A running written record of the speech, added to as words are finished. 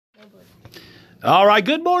All right,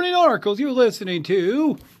 good morning, Oracles. You're listening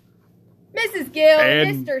to Mrs. Gill,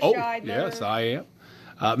 Mr. Scheidler. Yes, I am.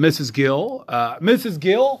 Mrs. Gill. Mrs.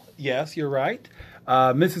 Gill, yes, you're right.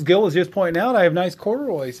 Mrs. Gill was just pointing out I have nice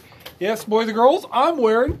corduroys. Yes, boys and girls, I'm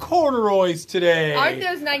wearing corduroys today. Aren't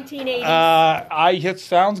those 1980s? It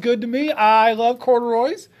sounds good to me. I love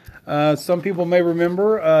corduroys. Some people may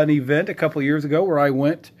remember an event a couple of years ago where I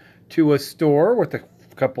went to a store with a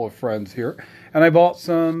couple of friends here, and I bought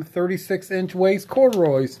some 36-inch waist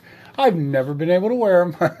corduroys. I've never been able to wear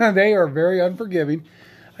them. They are very unforgiving.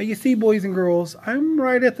 You see, boys and girls, I'm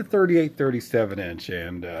right at the 38, 37-inch,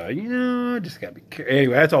 and, I just got to be careful.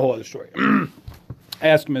 Anyway, that's a whole other story.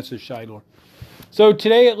 Ask Mrs. Scheidler. So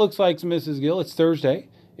today it looks like Mrs. Gill. It's Thursday.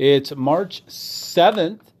 It's March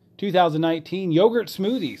 7th, 2019. Yogurt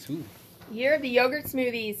smoothies. Ooh. Year of the yogurt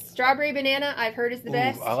smoothies. Strawberry banana, I've heard is the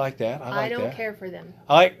best. I like that. I don't care for them.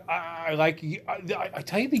 I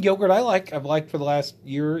tell you the yogurt I've liked for the last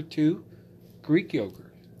year or two. Greek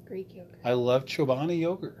yogurt. Greek yogurt. I love Chobani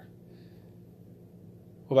yogurt.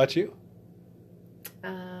 What about you?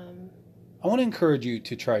 I want to encourage you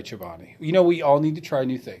to try Chobani. We all need to try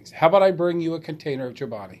new things. How about I bring you a container of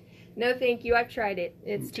Chobani? No, thank you. I've tried it.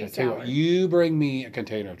 It's too sour. You bring me a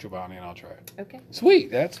container of Chobani and I'll try it. Okay. Sweet.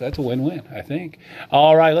 That's a win-win, I think.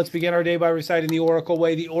 All right, let's begin our day by reciting the Oracle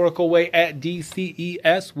Way. The Oracle Way at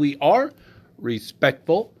DCES. We are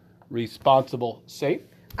respectful, responsible, safe.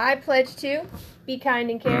 I pledge to be kind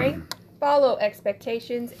and caring, follow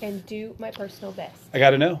expectations, and do my personal best. I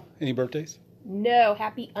got to know. Any birthdays? No.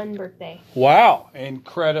 Happy unbirthday. Wow.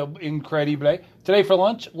 Incredible. Today for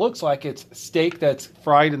lunch, looks like it's steak that's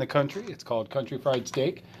fried in the country. It's called country fried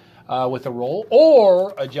steak with a roll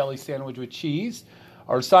or a jelly sandwich with cheese.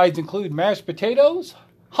 Our sides include mashed potatoes,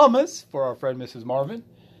 hummus for our friend Mrs. Marvin,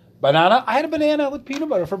 banana. I had a banana with peanut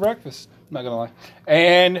butter for breakfast. I'm not going to lie.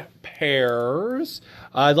 And pears.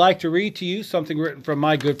 I'd like to read to you something written from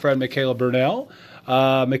my good friend Michaela Burnell.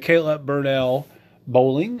 Michaela Burnell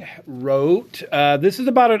Bowling wrote, this is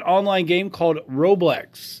about an online game called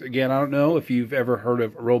Roblox. Again, I don't know if you've ever heard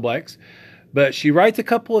of Roblox, but she writes a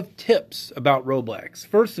couple of tips about Roblox.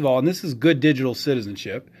 First of all, and this is good digital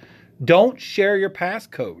citizenship, don't share your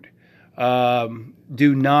passcode.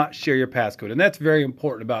 Do not share your passcode. And that's very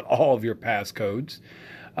important about all of your passcodes.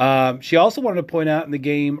 She also wanted to point out in the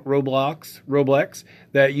game Roblox,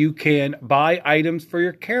 that you can buy items for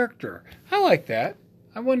your character. I like that.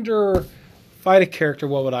 I wonder if I had a character,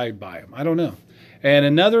 what would I buy them? I don't know. And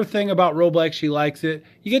another thing about Roblox, she likes it.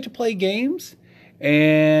 You get to play games.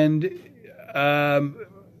 And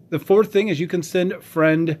the fourth thing is you can send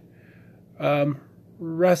friend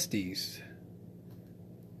Rusties.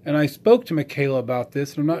 And I spoke to Michaela about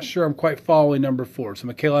this, and I'm not sure I'm quite following number 4. So,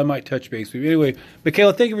 Michaela, I might touch base with you. Anyway,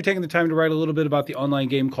 Michaela, thank you for taking the time to write a little bit about the online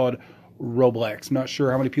game called Roblox. I'm not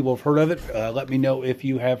sure how many people have heard of it. Let me know if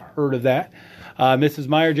you have heard of that. Mrs.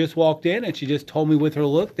 Meyer just walked in, and she just told me with her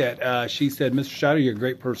look that she said, Mr. Scheidler, you're a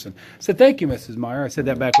great person. I said, thank you, Mrs. Meyer. I said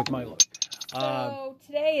that back with my look. So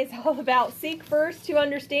today is all about seek first to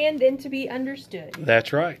understand, then to be understood.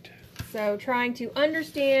 That's right. So trying to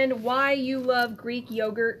understand why you love Greek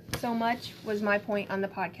yogurt so much was my point on the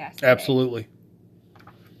podcast today. Absolutely.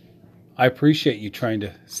 I appreciate you trying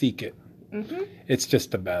to seek it. Mm-hmm. It's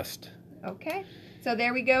just the best. Okay. So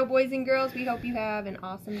there we go, boys and girls. We hope you have an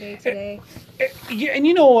awesome day today. Yeah, and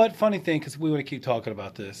you know what? Funny thing, because we want to keep talking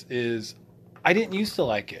about this, is I didn't used to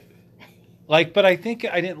like it. But I think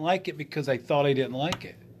I didn't like it because I thought I didn't like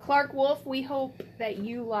it. Clark Wolf, we hope that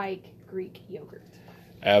you like Greek yogurt.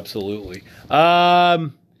 Absolutely.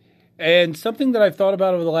 And something that I've thought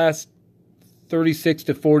about over the last 36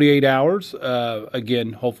 to 48 hours,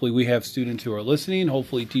 again, hopefully we have students who are listening.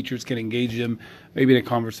 Hopefully teachers can engage them maybe in a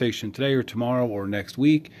conversation today or tomorrow or next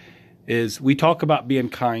week, is we talk about being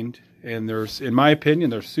kind. And there's, in my opinion,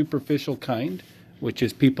 there's superficial kind, which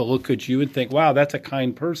is people look at you and think, wow, that's a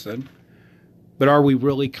kind person. But are we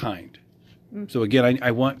really kind? So again,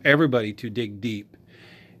 I want everybody to dig deep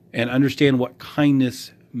and understand what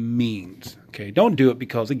kindness means. Okay, don't do it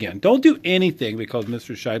because, again, don't do anything because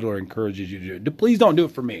Mr. Scheidler encourages you to do it. Please don't do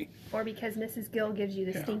it for me. Or because Mrs. Gill gives you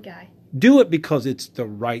the stink eye. Do it because it's the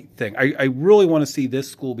right thing. I really want to see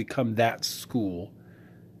this school become that school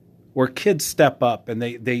where kids step up and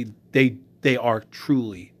they are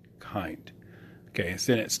truly kind. Okay,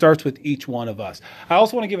 so it starts with each one of us. I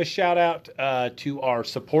also want to give a shout out to our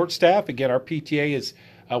support staff. Again, our PTA is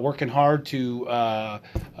working hard to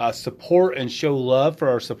support and show love for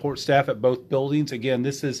our support staff at both buildings. Again,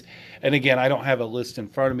 I don't have a list in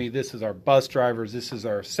front of me. This is our bus drivers. This is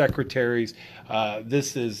our secretaries.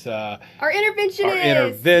 This is our interventionists.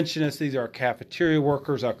 Our interventionists. These are our cafeteria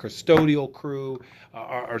workers, our custodial crew,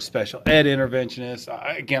 our special ed interventionists.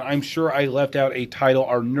 Again, I'm sure I left out a title.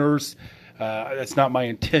 Our nurse. That's not my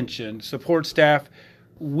intention. Support staff.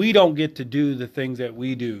 We don't get to do the things that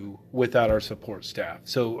we do without our support staff.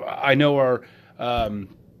 So I know our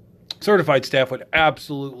certified staff would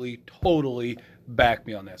absolutely, totally back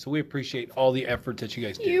me on that. So we appreciate all the effort that you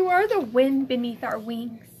guys do. You are the wind beneath our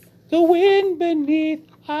wings. The wind beneath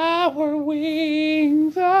our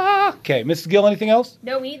wings. Okay, Mrs. Gill, anything else?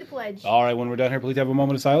 No, we need the pledge. All right, when we're done here, please have a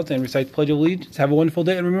moment of silence and recite the Pledge of Allegiance. Have a wonderful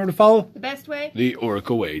day, and remember to follow the best way. The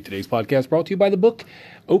Oracle Way. Today's podcast brought to you by the book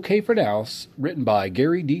Okay for Now, written by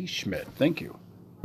Gary D. Schmidt. Thank you.